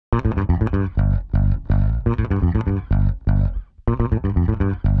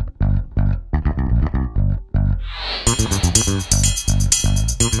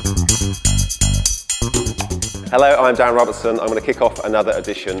Hello, I'm Darren Robertson. I'm going to kick off another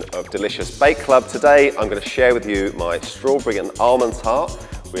edition of Delicious Bake Club. Today I'm going to share with you my strawberry and almond tart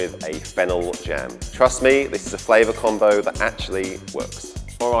with a fennel jam. Trust me, this is a flavour combo that actually works.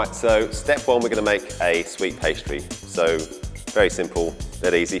 Alright, so step one, we're going to make a sweet pastry. So very simple,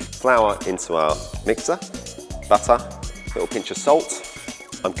 dead easy. Flour into our mixer, butter, a little pinch of salt.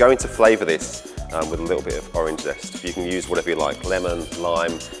 I'm going to flavour this with a little bit of orange zest. You can use whatever you like, lemon,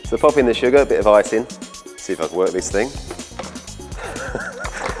 lime. So pop in the sugar, a bit of icing. See if I can work this thing.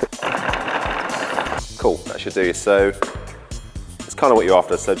 Cool, that should do. So it's kind of what you're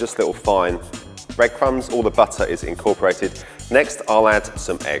after. So just little fine breadcrumbs, all the butter is incorporated. Next, I'll add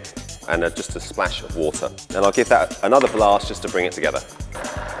some egg and just a splash of water. And I'll give that another blast just to bring it together.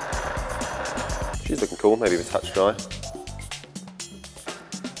 She's looking cool, maybe a touch dry.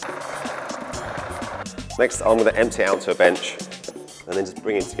 Next, I'm going to empty it out to a bench and then just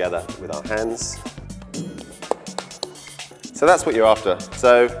bring it together with our hands. So that's what you're after.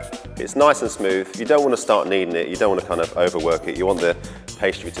 So it's nice and smooth. You don't want to start kneading it. You don't want to kind of overwork it. You want the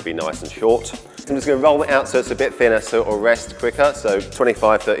pastry to be nice and short. I'm just going to roll it out so it's a bit thinner so it'll rest quicker. So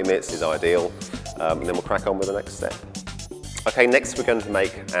 25-30 minutes is ideal. And then we'll crack on with the next step. Okay, next we're going to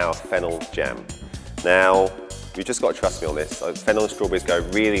make our fennel jam. Now, you've just got to trust me on this. Fennel and strawberries go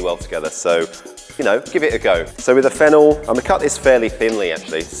really well together. So, you know, give it a go. So with the fennel, I'm going to cut this fairly thinly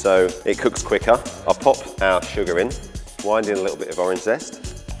actually, so it cooks quicker. I'll pop our sugar in. Wind in a little bit of orange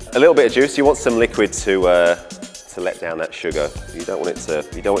zest, a little bit of juice. You want some liquid to let down that sugar. You don't want it to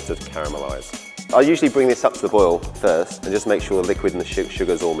caramelise. I usually bring this up to the boil first and just make sure the liquid and the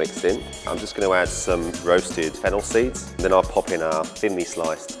sugar's all mixed in. I'm just going to add some roasted fennel seeds, and then I'll pop in our thinly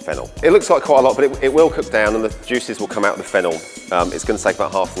sliced fennel. It looks like quite a lot, but it will cook down and the juices will come out of the fennel. It's going to take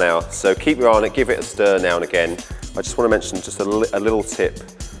about half an hour, so keep your eye on it, give it a stir now and again. I just want to mention just a little tip.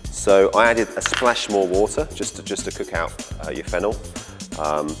 So I added a splash more water just to cook out your fennel.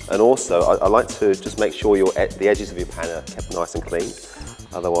 And also I like to just make sure the edges of your pan are kept nice and clean.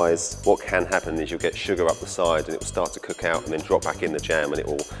 Otherwise what can happen is you'll get sugar up the side and it will start to cook out and then drop back in the jam and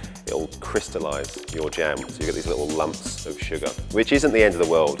it'll crystallise your jam. So you get these little lumps of sugar, which isn't the end of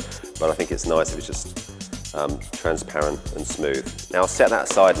the world, but I think it's nice if it's just transparent and smooth. Now I'll set that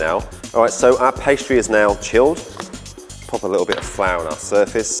aside now. All right, so our pastry is now chilled. Pop a little bit of flour on our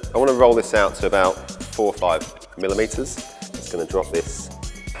surface. I want to roll this out to about 4 or 5 millimetres. Just going to drop this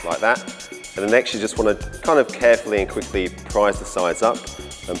like that. And then next you just want to kind of carefully and quickly prise the sides up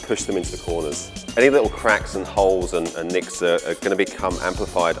and push them into the corners. Any little cracks and holes and nicks are going to become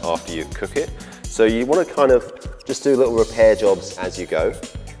amplified after you cook it. So you want to kind of just do little repair jobs as you go.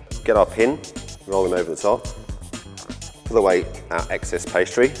 Get our pin, roll them over the top, pull away our excess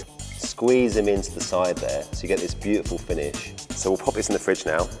pastry. Squeeze them into the side there so you get this beautiful finish. So we'll pop this in the fridge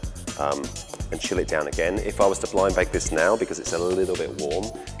now and chill it down again. If I was to blind bake this now, because it's a little bit warm,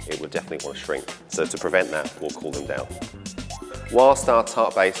 it would definitely want to shrink. So to prevent that, we'll cool them down. Whilst our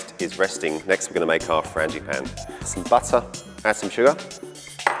tart base is resting, next we're going to make our frangipane. Some butter, add some sugar.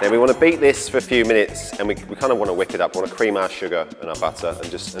 Then we want to beat this for a few minutes and we kind of want to whip it up. We want to cream our sugar and our butter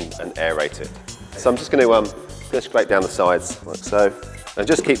and aerate it. So I'm just going to scrape down the sides like so. And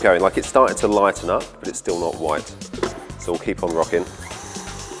just keep going, like it's starting to lighten up, but it's still not white. So we'll keep on rocking.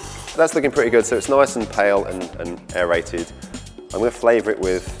 That's looking pretty good, so it's nice and pale and aerated. I'm going to flavour it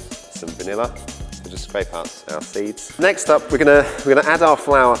with some vanilla. So just scrape out our seeds. Next up, we're going to add our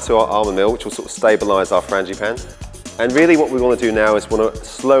flour to our almond meal, which will sort of stabilise our frangipane. And really what we want to do now is want to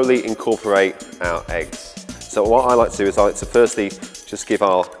slowly incorporate our eggs. So what I like to do is I like to firstly just give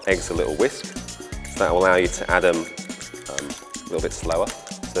our eggs a little whisk. So that will allow you to add them a little bit slower.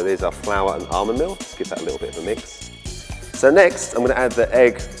 So there's our flour and almond meal. Just give that a little bit of a mix. So next, I'm going to add the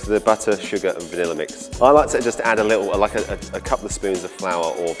egg to the butter, sugar and vanilla mix. I like to just add a little, like a couple of spoons of flour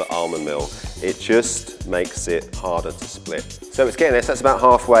or the almond meal. It just makes it harder to split. So it's getting this, that's about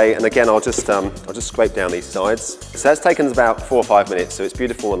halfway, and again I'll just scrape down these sides. So that's taken us about 4 or 5 minutes, so it's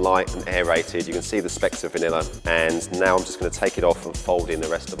beautiful and light and aerated. You can see the specks of vanilla, and now I'm just going to take it off and fold in the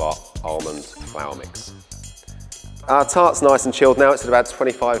rest of our almond flour mix. Our tart's nice and chilled now. It's at about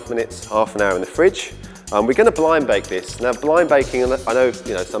 25 minutes, half an hour in the fridge. We're going to blind bake this. Now blind baking, I know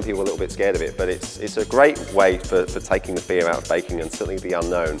some people are a little bit scared of it, but it's a great way for taking the fear out of baking and certainly the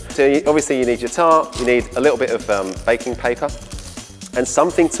unknown. So obviously you need your tart, you need a little bit of baking paper and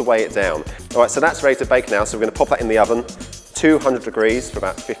something to weigh it down. All right, so that's ready to bake now, so we're going to pop that in the oven, 200 degrees for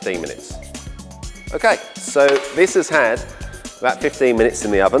about 15 minutes. Okay, so this has had about 15 minutes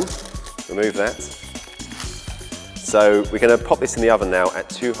in the oven. Remove that. So we're going to pop this in the oven now at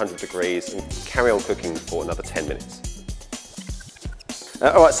 200 degrees and carry on cooking for another 10 minutes.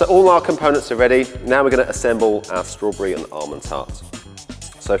 All right, so all our components are ready. Now we're going to assemble our strawberry and almond tart.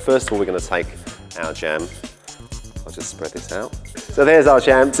 So first of all, we're going to take our jam. I'll just spread this out. So there's our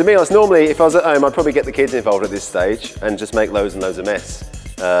jam. To be honest, normally if I was at home, I'd probably get the kids involved at this stage and just make loads and loads of mess.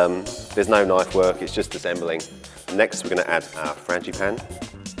 There's no knife work, it's just assembling. Next, we're going to add our frangipane.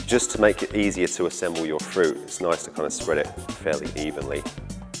 Just to make it easier to assemble your fruit, it's nice to kind of spread it fairly evenly.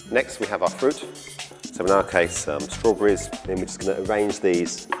 Next, we have our fruit. So in our case, strawberries, then we're just going to arrange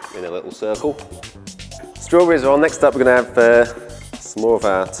these in a little circle. Strawberries are on. Next up, we're going to have some more of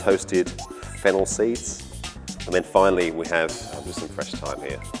our toasted fennel seeds. And then finally, we have just some fresh thyme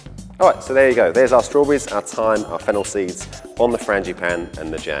here. All right, so there you go. There's our strawberries, our thyme, our fennel seeds on the frangipane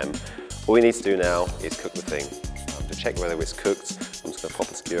and the jam. All we need to do now is cook the thing. To check whether it's cooked, I'm just going to pop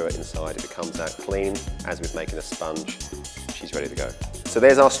a skewer inside. If it comes out clean, as with making a sponge, she's ready to go. So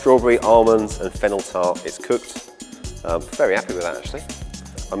there's our strawberry, almond and fennel tart. It's cooked. Very happy with that actually.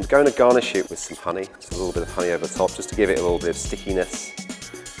 I'm going to garnish it with some honey, just a little bit of honey over the top, just to give it a little bit of stickiness.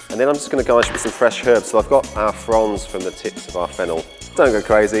 And then I'm just going to garnish it with some fresh herbs. So I've got our fronds from the tips of our fennel. Don't go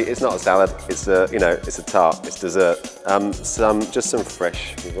crazy, it's not a salad, it's a, it's a tart, it's dessert. Just some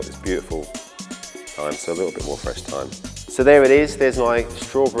fresh, we've got this beautiful thyme, so a little bit more fresh thyme. So there it is, there's my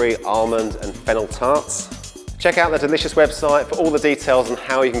strawberry, almond and fennel tarts. Check out the delicious website for all the details on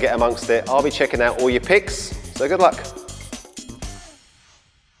how you can get amongst it. I'll be checking out all your pics, so good luck.